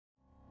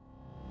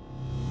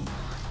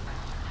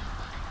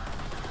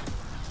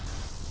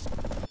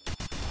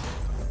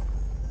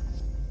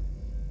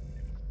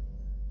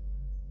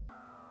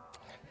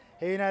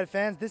Hey United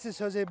fans, this is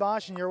Jose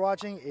Bosch and you're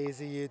watching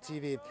AZU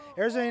TV.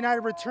 Arizona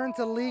United returned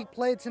to league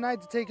play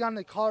tonight to take on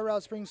the Colorado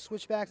Springs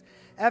Switchbacks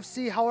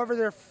FC. However,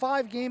 their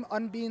 5-game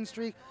unbeaten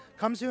streak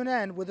comes to an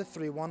end with a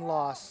 3-1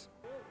 loss.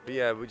 But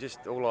yeah,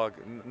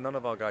 none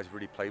of our guys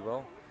really play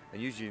well.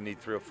 And usually you need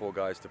 3 or 4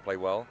 guys to play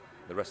well,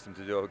 the rest of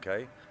them to do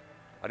okay.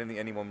 I didn't think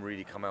anyone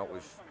really come out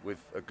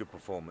with a good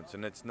performance,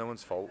 and it's no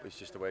one's fault. It's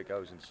just the way it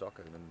goes in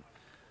soccer. And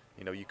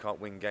you know, you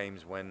can't win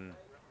games when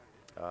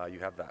you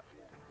have that.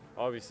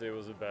 Obviously, it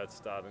was a bad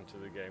start into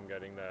the game,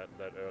 getting that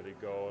early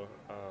goal.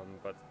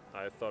 But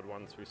I thought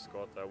once we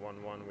scored that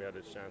 1-1, we had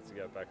a chance to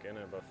get back in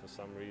it. But for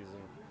some reason,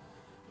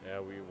 yeah,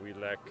 we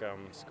lack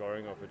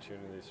scoring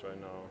opportunities right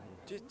now.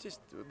 I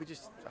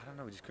don't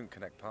know. We just couldn't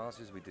connect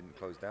passes. We didn't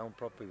close down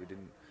properly. The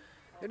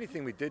only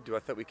thing we did do, I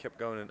thought we kept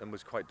going and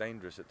was quite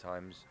dangerous at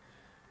times.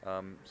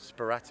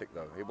 Sporadic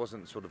though. It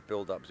wasn't sort of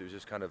build-ups. It was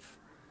just kind of,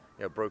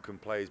 you know, broken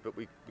plays. But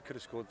we could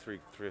have scored three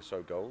or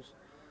so goals.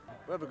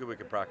 We'll have a good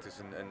week of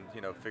practice and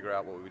you know, figure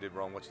out what we did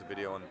wrong. Watch the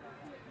video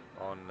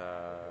on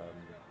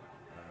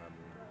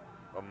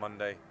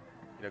Monday.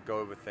 You know, go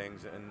over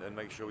things and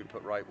make sure we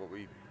put right what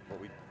we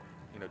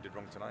did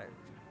wrong tonight.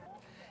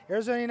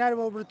 Arizona United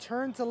will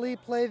return to league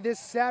play this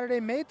Saturday,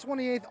 May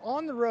 28th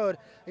on the road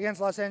against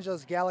Los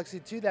Angeles Galaxy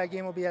 2. That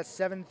game will be at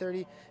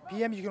 7:30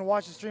 p.m. You can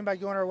watch the stream by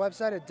going to our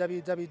website at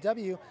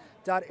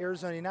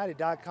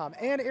www.arizonaunited.com.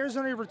 And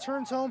Arizona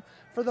returns home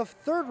for the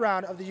 3rd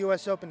round of the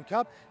U.S. Open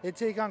Cup. They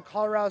take on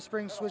Colorado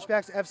Springs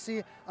Switchbacks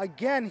FC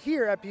again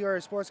here at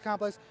Peoria Sports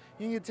Complex.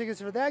 You can get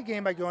tickets for that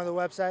game by going to the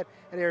website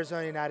at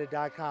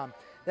arizonaunited.com.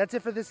 That's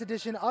it for this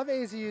edition of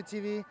AZU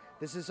TV.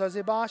 This is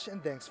Jose Bosch,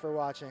 and thanks for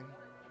watching.